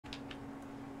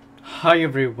Hi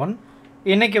everyone.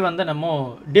 இன்னைக்கு வந்து நம்ம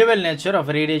dual nature of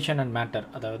radiation and matter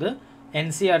அதாவது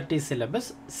NCERT syllabus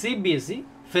CBSE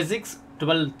physics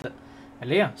 12th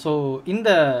இல்லையா ஸோ இந்த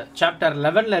சாப்டர்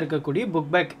 11ல் இருக்கக்கூடிய புக்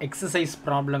பேக் எக்ஸசைஸ்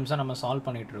ப்ராப்ளம்ஸை நம்ம சால்வ்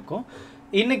பண்ணிகிட்டு இருக்கோம்.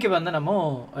 இன்றைக்கி வந்து நம்ம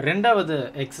ரெண்டாவது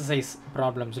எக்ஸசைஸ்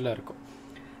ப்ராப்ளம்ஸில் இருக்கோம்.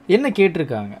 என்ன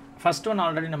கேட்டிருக்காங்க, ஃபஸ்ட் ஒன்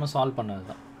ஆல்ரெடி நம்ம சால்வ் பண்ணது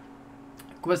தான்.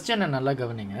 கொஸ்டினை நல்லா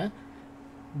கவனிங்க.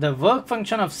 The work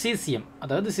function of cesium,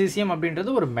 அதாவது cesium அப்படின்றது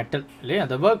ஒரு மெட்டல் இல்லையா,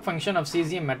 the work function of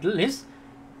cesium metal is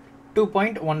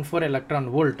 2.14 electron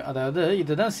volt. அதாவது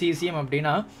இதுதான் cesium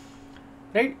அப்படின்னா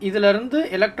ரைட், இதிலிருந்து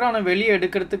எலக்ட்ரானை வெளியே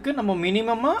எடுக்கிறதுக்கு நம்ம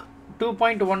மினிமமாக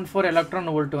 2.14 electron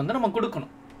volt வந்து நம்ம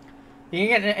கொடுக்கணும்.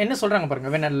 இங்கே என்ன சொல்கிறாங்க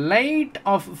பாருங்கள், when a light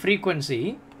of frequency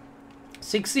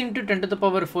 6 into 10 to the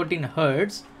power 14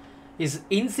 hertz is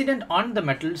incident on the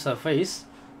metal surface,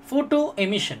 photo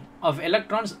emission of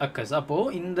electrons occurs.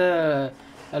 அப்போது இந்த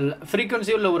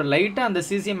ஃப்ரீக்வன்சி உள்ள ஒரு லைட்டாக அந்த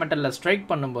சிசிஎம் மெட்டலில் ஸ்ட்ரைக்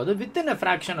பண்ணும்போது within a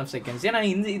fraction of seconds, ஏன்னா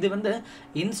இது வந்து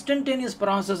இன்ஸ்டன்டேனியஸ்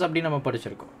ப்ராசஸ் அப்படின்னு நம்ம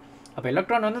படிச்சிருக்கோம். அப்போ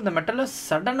எலக்ட்ரான் வந்து இந்த மெட்டலில்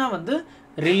சடனாக வந்து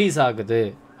ரிலீஸ் ஆகுது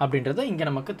அப்படின்றத இங்கே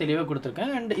நமக்கு தெளிவாக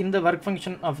கொடுத்துருக்கேன். அண்ட் இந்த work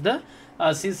function of the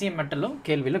CCM மெட்டலும்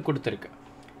கேள்வியில் கொடுத்துருக்கு.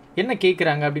 என்ன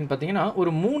கேட்குறாங்க அப்படின்னு பார்த்தீங்கன்னா,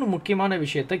 ஒரு 3 முக்கியமான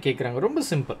விஷயத்தை கேட்குறாங்க. ரொம்ப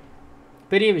சிம்பிள்,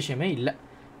 பெரிய விஷயமே இல்லை.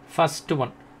 ஃபஸ்ட்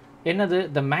ஒன் என்னது,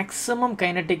 the maximum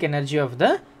kinetic energy of the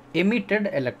emitted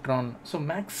electron. So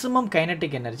maximum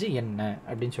kinetic energy என்ன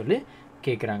அப்படின்னு சொல்லி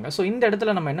கேட்குறாங்க. ஸோ இந்த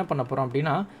இடத்துல நம்ம என்ன பண்ண போகிறோம்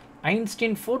அப்படின்னா,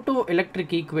 ஐன்ஸ்டீன் ஃபோட்டோ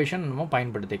எலக்ட்ரிக் ஈக்குவேஷன் நம்ம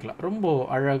பயன்படுத்திக்கலாம். ரொம்ப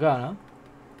அழகாக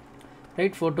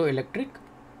ரைட், ஃபோட்டோ எலக்ட்ரிக்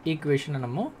ஈக்குவேஷனை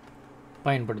நம்ம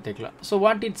பயன்படுத்திக்கலாம். ஸோ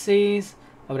வாட் இட் சேஸ்,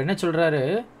 அவர் என்ன சொல்கிறாரு,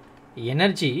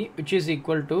 energy which is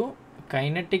equal to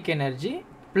kinetic energy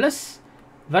plus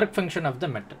work function of the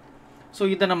metal. So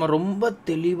இதை நம்ம ரொம்ப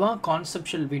தெளிவாக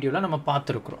கான்செப்ஷுவல் வீடியோவில் நம்ம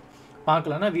பார்த்துருக்குறோம்.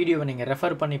 பார்க்கலன்னா வீடியோவை நீங்கள்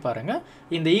ரெஃபர் பண்ணி பாருங்கள்.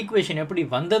 இந்த ஈக்குவேஷன் எப்படி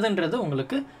வந்ததுன்றது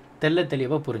உங்களுக்கு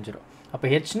தெளிவாக புரிஞ்சிடும். அப்போ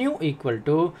H new equal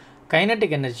to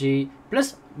kinetic energy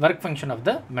plus work function of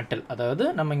the metal. அதாவது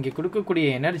நம்ம இங்கே கொடுக்கக்கூடிய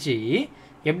எனர்ஜி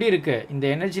எப்படி இருக்குது, இந்த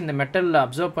எனர்ஜி இந்த மெட்டலில்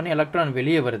அப்சர்வ் பண்ணி எலக்ட்ரான்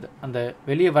வெளியே வருது, அந்த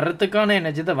வெளியே வர்றதுக்கான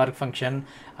எனர்ஜி தான் ஒர்க் ஃபங்க்ஷன்.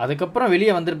 அதுக்கப்புறம்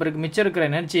வெளியே வந்த பிறகு மிச்சம் இருக்கிற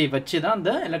எனர்ஜி வச்சு தான்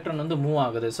அந்த எலக்ட்ரான் வந்து மூவ்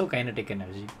ஆகுது. So kinetic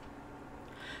energy.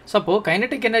 ஸோ அப்போது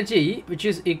kinetic energy which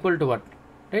is equal to what,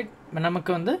 right,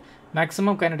 நமக்கு வந்து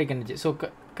maximum kinetic energy. So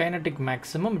kinetic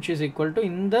maximum which is equal to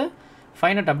இந்த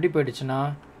ஃபைனட் அப்படி போயிடுச்சுன்னா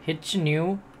H new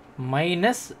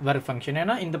minus work function,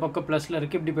 ஏன்னா இந்த பக்கம் ப்ளஸில்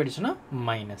இருக்குது, இப்படி போயிடுச்சுன்னா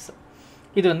மைனஸ்.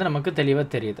 இது வந்து நமக்கு தெளிவாக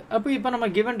தெரியுது. அப்போ இப்போ நம்ம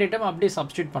கிவன் டேட்டாவை அப்படியே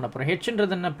சப்ஸ்டியூட் பண்ண போகிறோம்.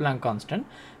 ஹெச்ன்றது என்ன, blank constant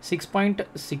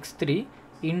 6.63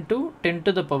 into 10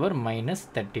 to the power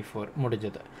 -34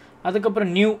 முடிஞ்சது.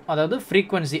 அதுக்கப்புறம் நியூ அதாவது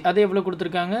ஃப்ரீக்வன்சி, அது எவ்வளோ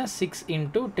கொடுத்துருக்காங்க, 6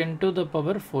 into 10 to the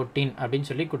power 14 அப்படின்னு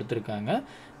சொல்லி கொடுத்துருக்காங்க.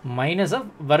 Minus of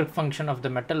work function of the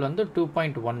metal வந்து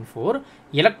 2.14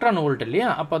 எலக்ட்ரான் வோல்ட் இல்லையா,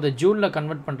 அப்போ அதை ஜூலில்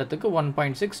கன்வெர்ட் பண்ணுறதுக்கு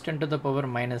 1.6 10 to the power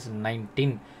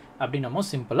 -19 அப்படி நம்ம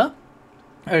சிம்பிளாக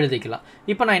எழுதிக்கலாம்.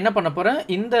 இப்போ நான் என்ன பண்ண போகிறேன்,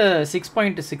 இந்த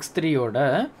 6.63யோட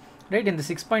ரைட், இந்த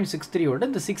 6.63யோட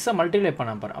இந்த 6ஐ மல்டிப்ளை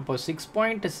பண்ண போகிறேன். அப்போ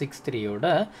 6.63யோட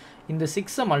இந்த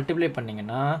 6ஐ மல்டிப்ளை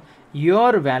பண்ணிங்கன்னா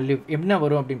யோர் வேல்யூ என்ன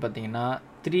வரும் அப்படின்னு பார்த்தீங்கன்னா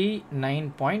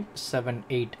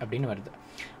 39.78 அப்படின்னு வருது.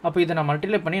 அப்போ இதை நான்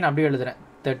மல்டிப்ளை பண்ணி நான் அப்படியே எழுதுகிறேன்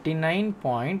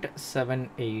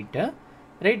 39.78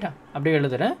 ரைட்டா, அப்படியே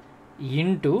எழுதுகிறேன்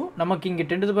இன்ட்டு நமக்கு இங்கே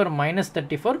 10 to the power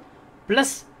 -34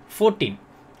 ப்ளஸ் 14.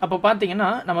 அப்போ பார்த்தீங்கன்னா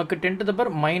நமக்கு 10 to the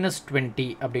power -20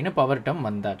 அப்படின்னு பவர் டேர்ம்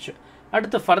வந்தாச்சு.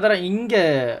 அடுத்து ஃபர்தராக இங்கே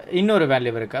இன்னொரு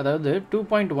வேல்யூ இருக்குது, அதாவது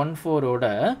 2.14ஓட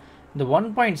இந்த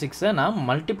 1.6ஐ நான்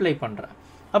மல்டிப்ளை பண்ணுறேன்.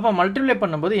 அப்போ மல்டிப்ளை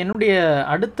பண்ணும்போது என்னுடைய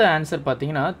அடுத்த ஆன்சர்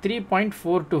பார்த்தீங்கன்னா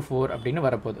 3.424 அப்படின்னு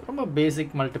வரப்போகுது. ரொம்ப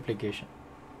பேசிக் மல்டிப்ளிகேஷன்.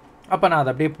 அப்போ நான்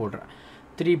அதை அப்படியே போடுறேன்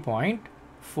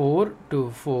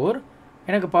 3.424,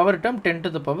 எனக்கு power term 10 to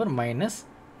the power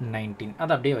 -19,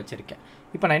 அதை அப்படியே வச்சுருக்கேன்.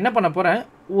 இப்போ நான் என்ன பண்ண போகிறேன்,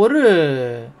 ஒரு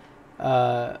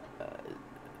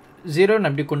 0ன்னு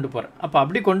அப்படி கொண்டு போகிறேன். அப்போ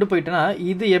அப்படி கொண்டு போயிட்டேன்னா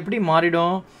இது எப்படி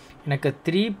மாறிடும், எனக்கு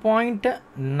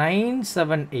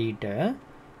 3.978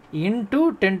 இன்ட்டு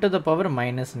 10 to the power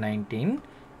 -19,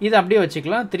 இது அப்படியே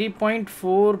வச்சுக்கலாம்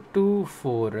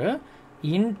 3.424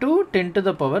 இன்ட்டு 10 to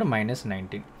the power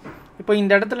 -19. இப்போ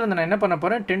இந்த இடத்துல நான் என்ன பண்ண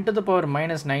போகிறேன், 10 to the power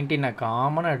 -19 நான்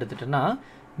காமனாக எடுத்துட்டேன்னா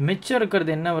மிச்சம்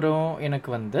இருக்கிறது என்ன வரும், எனக்கு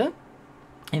வந்து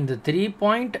இந்த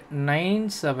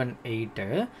 3.978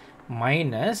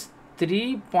 மைனஸ்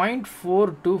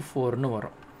 3.424ன்னு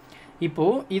வரும்.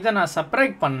 இப்போது இதை நான்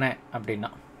சப்ராக்ட் பண்ணேன் அப்படின்னா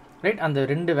ரைட், அந்த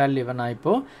ரெண்டு வேல்யூவை நான்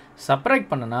இப்போது சப்ராக்ட்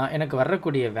பண்ணேன்னா எனக்கு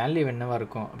வரக்கூடிய வேல்யூ என்னவாக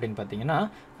இருக்கும் அப்படின்னு பார்த்தீங்கன்னா,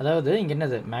 அதாவது இங்கே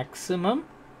என்னது maximum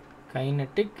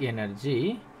kinetic energy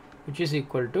which is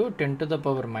equal to 10 to the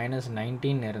power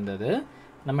 -19 இருந்தது.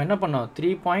 நம்ம என்ன பண்ணோம்,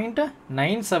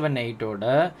 3.978ஓட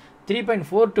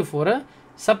 3.424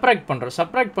 சப்ராக்ட் பண்ணுறோம்.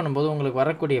 சப்ராக்ட் பண்ணும்போது உங்களுக்கு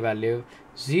வரக்கூடிய வேல்யூ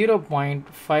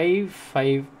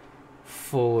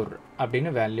 0.554 அப்படின்னு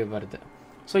வேல்யூ வருது.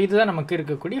 ஸோ இதுதான் நமக்கு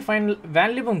இருக்கக்கூடிய ஃபைனல்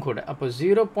வேல்யூவும் கூட. அப்போ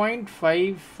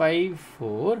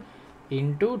 0.554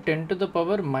 இன்ட்டு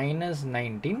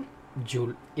 10⁻⁻19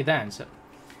 ஜூல், இதான் ஆன்சர்.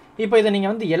 இப்போ இதை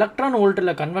நீங்கள் வந்து எலக்ட்ரான்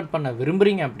வோல்ட்டில் கன்வெர்ட் பண்ண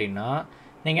விரும்புகிறீங்க அப்படின்னா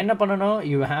நீங்கள் என்ன பண்ணணும்?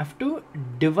 You have to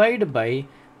divide by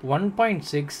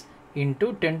 1.6 into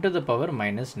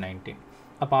 10⁻⁻19.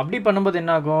 அப்போ அப்படி பண்ணும்போது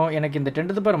என்ன ஆகும்? எனக்கு இந்த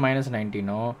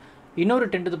 10⁻⁻19 இன்னொரு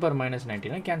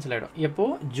 10⁻⁻19 கேன்சல் ஆகிடும்.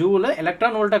 எப்போது ஜூலை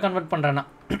எலக்ட்ரான் வோல்ட்டாக கன்வெர்ட் பண்ணுறேன்னா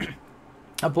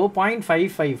அப்போது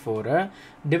 0.554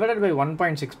 டிவைடட் பை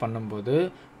 1.6 பண்ணும்போது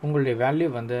உங்களுடைய வேல்யூ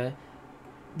வந்து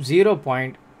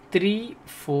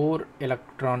 0.34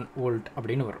 எலக்ட்ரான் வோல்ட்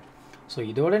அப்படின்னு வரும். ஸோ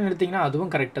இதோட நிறுத்திங்கன்னா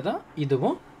அதுவும் கரெக்டு தான்,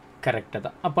 இதுவும் கரெக்டு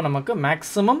தான். அப்போ நமக்கு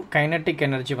மேக்ஸிமம் கைனட்டிக்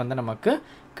எனர்ஜி வந்து நமக்கு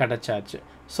கிடச்சாச்சு.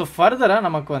 ஸோ ஃபர்தராக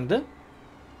நமக்கு வந்து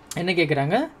என்ன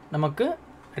கேட்குறாங்க? நமக்கு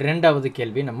ரெண்டாவது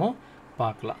கேள்வி நம்ம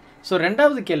பார்க்கலாம். ஸோ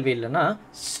ரெண்டாவது கேள்வி இல்லைன்னா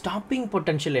ஸ்டாப்பிங்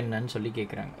பொட்டன்ஷியல் என்னன்னு சொல்லி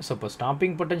கேட்குறாங்க. ஸோ இப்போ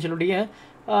ஸ்டாப்பிங் பொட்டன்ஷியலுடைய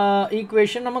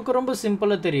ஈக்குவேஷன் நமக்கு ரொம்ப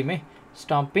சிம்பிளாக தெரியுமே,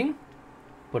 stopping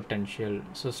potential.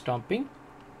 So stopping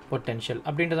potential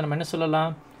அப்படின்றத நம்ம என்ன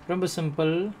சொல்லலாம்? ரொம்ப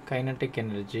simple, kinetic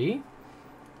energy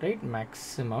right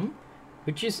maximum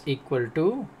which is equal to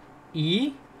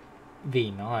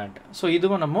EV0. So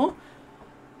இதுவும் நம்ம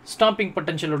ஸ்டாப்பிங்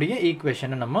பொட்டன்ஷியலுடைய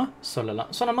ஈக்குவேஷனை நம்ம சொல்லலாம்.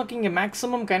 ஸோ நமக்கு இங்கே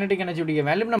மேக்ஸிமம் கைனட்டிக் எனர்ஜியுடைய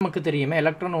வேல்யூ நமக்கு தெரியுமே,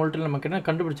 எலக்ட்ரான் வோல்ட்டில் நமக்கு என்ன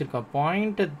கண்டுபிடிச்சிருக்கோம்?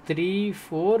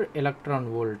 0.34 எலக்ட்ரான்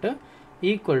வோல்ட்டு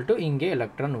ஈக்குவல் டு இங்கே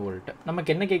எலக்ட்ரான் வோல்ட்டு. நமக்கு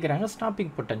என்ன கேட்குறாங்க?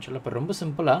 Stopping potential. அப்போ ரொம்ப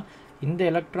சிம்பிளாக இந்த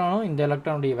எலக்ட்ரானும் இந்த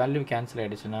எலக்ட்ரானுடைய வேல்யூ கேன்சல்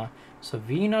ஆகிடுச்சுன்னா ஸோ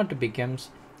V0 becomes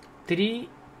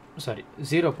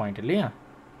 0 பாயிண்ட் இல்லையா?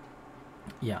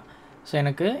 யா. ஸோ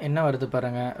எனக்கு என்ன வருது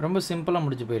பாருங்கள், ரொம்ப சிம்பிளாக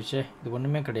முடிஞ்சு போயிடுச்சு. இது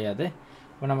ஒன்றுமே கிடையாது.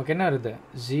 இப்போ நமக்கு என்ன வருது?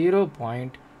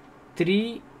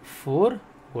 0.34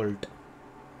 வோல்ட்.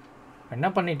 என்ன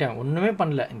பண்ணிட்டேன்? ஒன்றுமே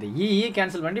பண்ணல, இந்த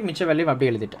கேன்சல் பண்ணி மிச்ச வேல்யூ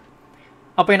அப்படியே எழுதிட்டேன்.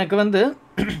 அப்போ எனக்கு வந்து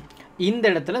இந்த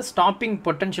இடத்துல ஸ்டாப்பிங்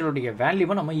பொட்டன்ஷியலுடைய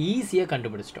வேல்யூவை நம்ம ஈஸியாக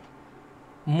கண்டுபிடிச்சிட்டோம்.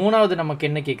 மூணாவது நமக்கு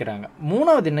என்ன கேட்குறாங்க?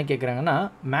 மூணாவது என்ன கேட்குறாங்கன்னா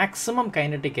maximum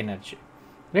kinetic energy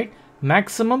right.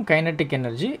 Maximum kinetic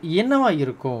energy என்னவா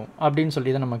இருக்கும் அப்படின்னு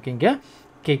சொல்லி தான் நமக்கு இங்கே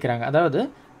கேட்குறாங்க. அதாவது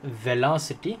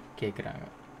வெலாசிட்டி கேட்குறாங்க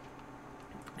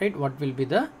right. What will be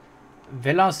the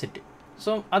velocity?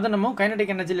 So அதை நம்ம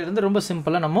கைனட்டிக் எனர்ஜியிலேருந்து ரொம்ப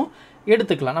சிம்பிளாக நம்ம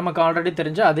எடுத்துக்கலாம். நமக்கு ஆல்ரெடி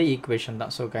தெரிஞ்ச அதே ஈக்குவேஷன்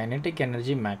தான். ஸோ கைனட்டிக்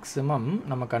எனர்ஜி மேக்ஸிமம்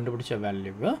நம்ம கண்டுபிடிச்ச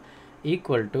வேல்யூ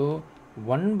ஈக்குவல் டு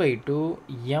 1/2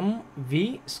 mv².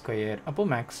 அப்போது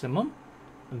மேக்ஸிமம்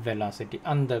வெலாசிட்டி,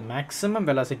 அந்த மேக்ஸிமம்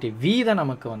வெலாசிட்டி v தான்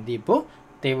நமக்கு வந்து இப்போது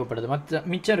தேவைப்படுது.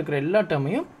 மிச்சம் இருக்கிற எல்லா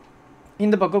டேர்மையும்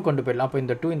இந்த பக்கம் கொண்டு போயிடலாம். அப்போ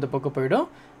இந்த 2 இந்த பக்கம் போயிடும்,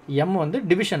 m வந்து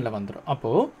டிவிஷனில் வந்துடும்.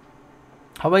 அப்போது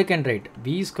how I can write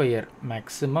v²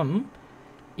 maximum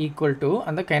equal to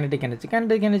அந்த கைனட்டிக் எனர்ஜி.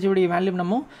 கைனட்டிக் எனர்ஜியோடைய வேல்யூ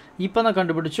நம்ம இப்போ தான்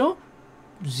கண்டுபிடிச்சோம்,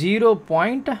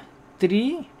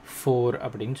 0.34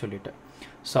 அப்படின்னு சொல்லிட்டு.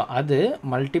 ஸோ அது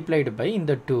மல்டிப்ளைடு பை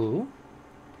இந்த 2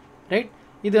 ரைட்.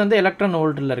 இது வந்து எலக்ட்ரான்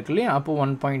வோல்ட்டில் இருக்கு இல்லையா? அப்போ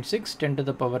 1.6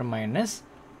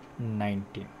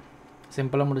 10⁻⁻19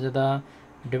 சிம்பிளாக முடிஞ்சதா?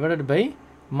 Divided by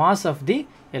mass of the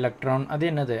electron, அது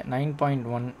என்னது?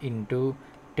 9.1 இன்ட்டு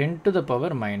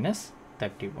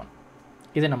 10⁻⁻31.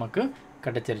 இது நமக்கு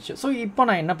கிடச்சிருச்சு. ஸோ இப்போ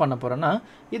நான் என்ன பண்ண போகிறேன்னா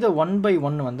இதை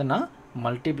 1/1 வந்து நான்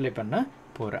மல்டிப்ளை பண்ண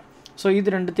போகிறேன். ஸோ இது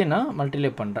ரெண்டுத்தையும் நான்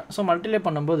மல்டிப்ளை பண்ணுறேன். ஸோ மல்டிப்ளை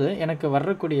பண்ணும்போது எனக்கு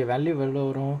வரக்கூடிய வேல்யூ எவ்வளோ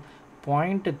வரும்?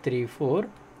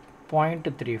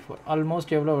 0.34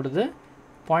 ஆல்மோஸ்ட் எவ்வளோ வருது?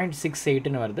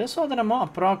 0.68ன்னு வருது. ஸோ அதை நம்ம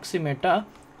அப்ராக்சிமேட்டாக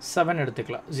 7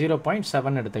 எடுத்துக்கலாம்,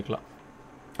 0.7 எடுத்துக்கலாம்.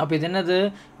 அப்போ இது என்னது?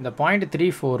 இந்த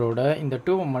 0.34ஓட இந்த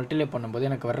 2 மல்டிப்ளை பண்ணும்போது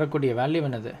எனக்கு வரக்கூடிய வேல்யூ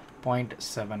என்னது?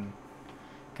 0.7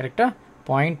 கரெக்டாக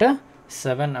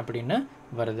 0.7 அப்படின்னு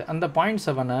வருது. அந்த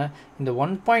 0.7 இந்த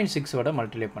 1.6ஓட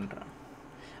மல்டிப்ளை பண்ணுறேன்.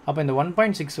 அப்போ இந்த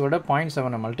 1.6ஓட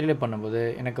 0.7 மல்டிப்ளை பண்ணும்போது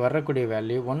எனக்கு வரக்கூடிய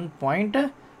வேல்யூ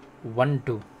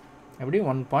 1.12. எப்படி?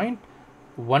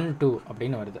 1.12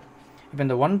 அப்படின்னு வருது. இப்போ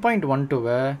இந்த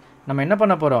 1.12வை நம்ம என்ன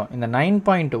பண்ண போகிறோம்? இந்த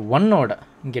 9.1ஓட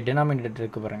இங்கே டினாமினேட்டர்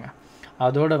இருக்கு பாருங்க,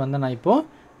 அதோட வந்து நான் இப்போது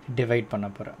டிவைட் பண்ண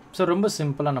போகிறேன். ஸோ ரொம்ப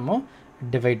சிம்பிளாக நம்ம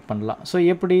டிவைட் பண்ணலாம். ஸோ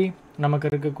எப்படி நமக்கு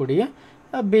இருக்கக்கூடிய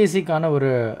பேசிக்கான ஒரு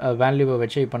வேல்யூவை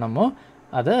வச்சு இப்போ நம்ம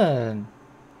அதை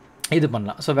இது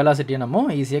பண்ணலாம். ஸோ வெலாசிட்டியை நம்ம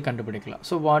ஈஸியாக கண்டுபிடிக்கலாம்.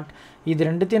 ஸோ இது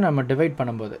ரெண்டுத்தையும் நம்ம டிவைட்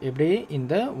பண்ணும்போது எப்படி?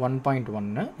 இந்த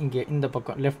 1.1 இங்கே இந்த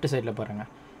பக்கம் லெஃப்ட் சைடில் பாருங்கள்,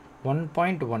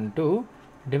 1.12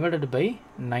 டிவைடட் பை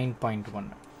 9.1.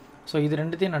 ஸோ இது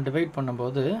ரெண்டுத்தையும் நான் டிவைட்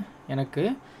பண்ணும்போது எனக்கு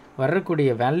வரக்கூடிய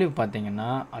வேல்யூ பார்த்தீங்கன்னா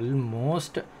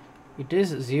ஆல்மோஸ்ட் இட்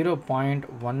இஸ்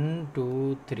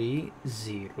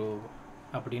 0.1230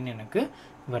 அப்படின்னு எனக்கு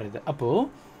வருது. அப்போது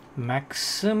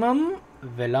maximum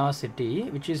velocity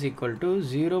which is equal to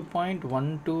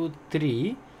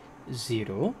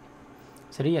 0.1230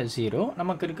 சரியா 0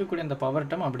 நமக்கு இருக்கக்கூடிய அந்த பவர்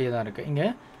டேர்ம் அப்படியே தான் இருக்குது இங்கே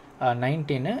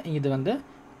 19 இது வந்து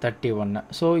 31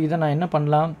 ஸோ இதை நான் என்ன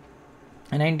பண்ணலாம்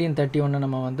 1931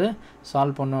 நம்ம வந்து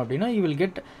சால்வ் பண்ணோம் அப்படின்னா யூ வில்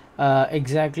கெட்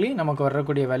எக்ஸாக்ட்லி நமக்கு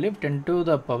வரக்கூடிய வேல்யூ 10 to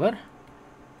the power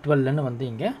 12ன்னு வந்து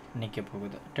இங்கே நிற்க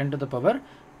போகுது 10 to the power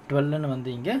 12ன்னு வந்து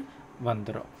இங்கே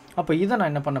வந்துடும் அப்போ இதை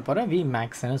நான் என்ன பண்ண போகிறேன் வி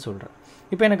மேக்ஸ்ன்னு சொல்கிறேன்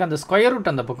இப்போ எனக்கு அந்த ஸ்கொயர்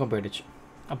ரூட் அந்த பக்கம் போயிடுச்சு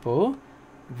அப்போது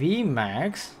வி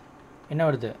மேக்ஸ் என்ன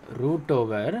வருது root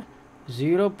over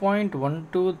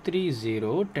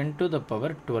 0.1230 10 to the power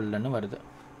 12ன்னு வருது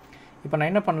இப்போ நான்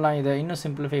என்ன பண்ணலாம் இதை இன்னும்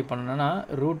சிம்பிளிஃபை பண்ணணும்னா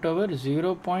root over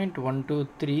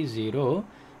 0.1230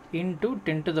 into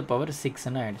 10 to the power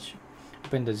 6ன்னு ஆயிடுச்சு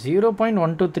இப்போ இந்த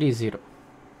 0.1230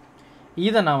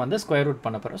 இதை நான் வந்து ஸ்கொயர் ரூட்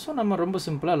பண்ண போகிறேன் ஸோ நம்ம ரொம்ப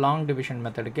சிம்பிளாக லாங் டிவிஷன்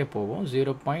மெத்தடுக்கே போவோம்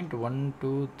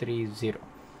 0.1230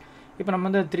 இப்போ நம்ம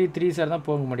வந்து 3 சார் தான்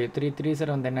போக முடியும் 3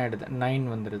 சார் வந்து என்ன ஆகிடுது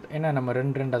 9 வந்துடுது ஏன்னா நம்ம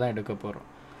 2 தான் எடுக்க போகிறோம்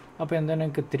அப்போ இந்த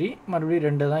எனக்கு 3 மறுபடியும்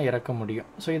 2 தான் இறக்க முடியும்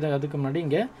ஸோ இதை அதுக்கு முன்னாடி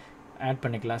இங்கே ஆட்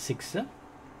பண்ணிக்கலாம் 6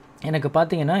 எனக்கு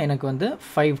பார்த்தீங்கன்னா எனக்கு வந்து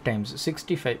 5 டைம்ஸ்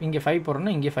 65 இங்கே 5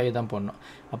 போடுறோன்னா இங்கே 5 தான் போடணும்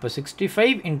அப்போ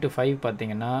 65 இன்ட்டு 5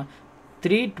 பார்த்தீங்கன்னா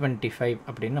 325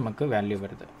 அப்படின்னு நமக்கு வேல்யூ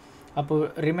வருது அப்போது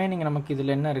ரிமைனிங் நமக்கு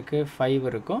இதில் என்ன இருக்குது 5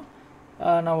 இருக்கும்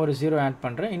நான் ஒரு 0 ஆட்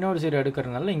பண்ணுறேன் இன்னொரு 0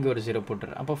 எடுக்கிறதுனால இங்கே ஒரு 0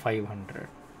 போட்டுறேன் அப்போ 500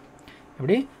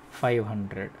 எப்படி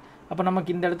 500 அப்போ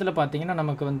நமக்கு இந்த இடத்துல பார்த்தீங்கன்னா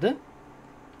நமக்கு வந்து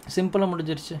சிம்பிளாக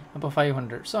முடிஞ்சிருச்சு அப்போ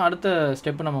 500 ஸோ அடுத்த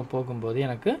ஸ்டெப்பு நம்ம போகும்போது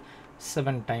எனக்கு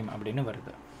 7 டைம் அப்படின்னு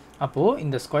வருது அப்போது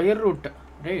இந்த ஸ்கொயர் ரூட்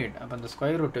ரைட் அப்போ இந்த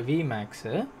square root we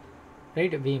maths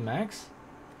right we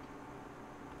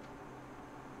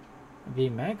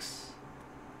maths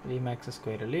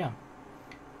square இல்லையா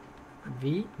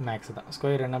வி மேக்ஸ் தான்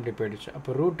ஸ்கொயர் என்ன அப்படி போயிடுச்சு அப்போ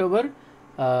ரூட் ஓவர்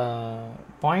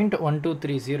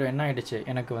 0.1230 என்ன ஆகிடுச்சு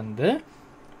எனக்கு வந்து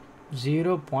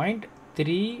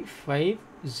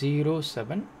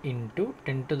 0.3507 இன்ட்டு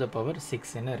 10 to the power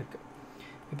 6ன்னு இருக்குது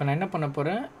இப்போ நான் என்ன பண்ண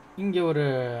போகிறேன் இங்கே ஒரு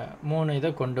 3 இதை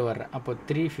கொண்டு வர்றேன் அப்போ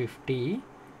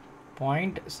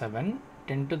 350.7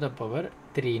 10 to the power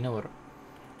 3ன்னு வரும்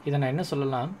இதை நான் என்ன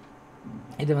சொல்லலாம்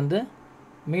இது வந்து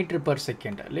மீட்ரு பர்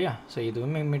செகண்ட் இல்லையா ஸோ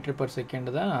இதுவும் மீட்ரு பர் செகண்ட்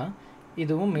தான்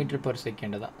இதுவும் மீட்ரு பர்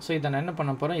செகண்ட் தான் ஸோ இதை நான் என்ன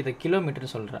பண்ண போகிறேன் இதை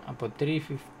கிலோமீட்டர் சொல்கிறேன் அப்போ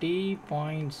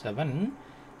 350.7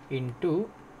 இன்ட்டு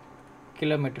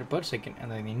கிலோமீட்டர் பர் செகண்ட்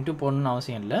அந்த இன்ட்டு போடணும்னு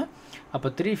அவசியம் இல்லை அப்போ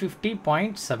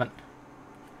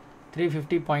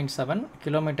 350.7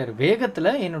 கிலோமீட்டர்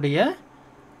வேகத்தில் என்னுடைய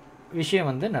விஷயம்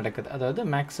வந்து நடக்குது அதாவது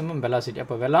மேக்ஸிமம் வெலாசிட்டி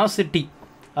அப்போ வெலாசிட்டி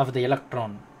ஆஃப் த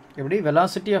எலக்ட்ரான் எப்படி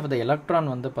வெலாசிட்டி ஆஃப் த எலக்ட்ரான்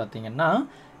வந்து பார்த்திங்கன்னா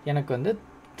எனக்கு வந்து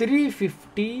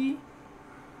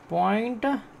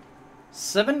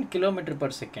 350.7 கிலோமீட்டர்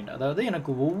பர் செகண்ட் அதாவது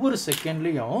எனக்கு ஒவ்வொரு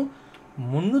செகண்ட்லேயும்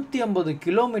 350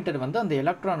 கிலோமீட்டர் வந்து அந்த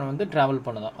எலக்ட்ரான் வந்து ட்ராவல்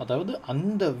பண்ணுதான் அதாவது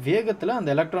அந்த வேகத்தில் அந்த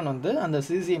எலக்ட்ரான் வந்து அந்த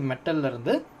சிசிஎம்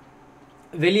மெட்டல்லேருந்து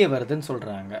வெளியே வருதுன்னு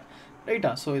சொல்கிறாங்க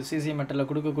ரைட்டா ஸோ சிசிஎம் மெட்டலில்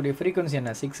கொடுக்கக்கூடிய ஃப்ரீக்வன்சி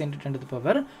என்ன 6 × 10 to the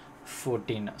power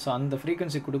 14 ஸோ அந்த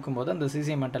ஃப்ரீக்வன்சி கொடுக்கும்போது அந்த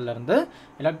சிசிஎம் மெட்டல்லேருந்து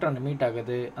எலக்ட்ரான் மீட்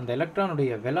ஆகுது அந்த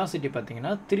எலக்ட்ரானுடைய வெலாசிட்டி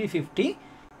பார்த்தீங்கன்னா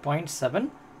 350.7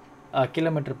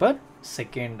 கிலோமீட்டர் பர்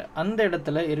செகண்ட் அந்த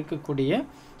இடத்துல இருக்கக்கூடிய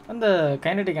அந்த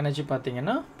கைனடிக் எனர்ஜி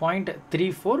பார்த்தீங்கன்னா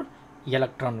 0.34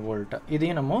 எலக்ட்ரான் வோல்ட்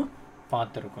இதையும் நம்ம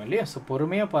பார்த்துருக்கோம் இல்லையா ஸோ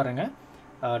பொறுமையாக பாருங்கள்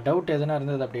டவுட் எதுனா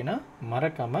இருந்தது அப்படின்னா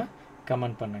மறக்காமல்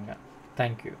கமெண்ட் பண்ணுங்கள்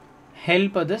thank you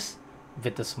help others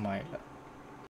with a smile.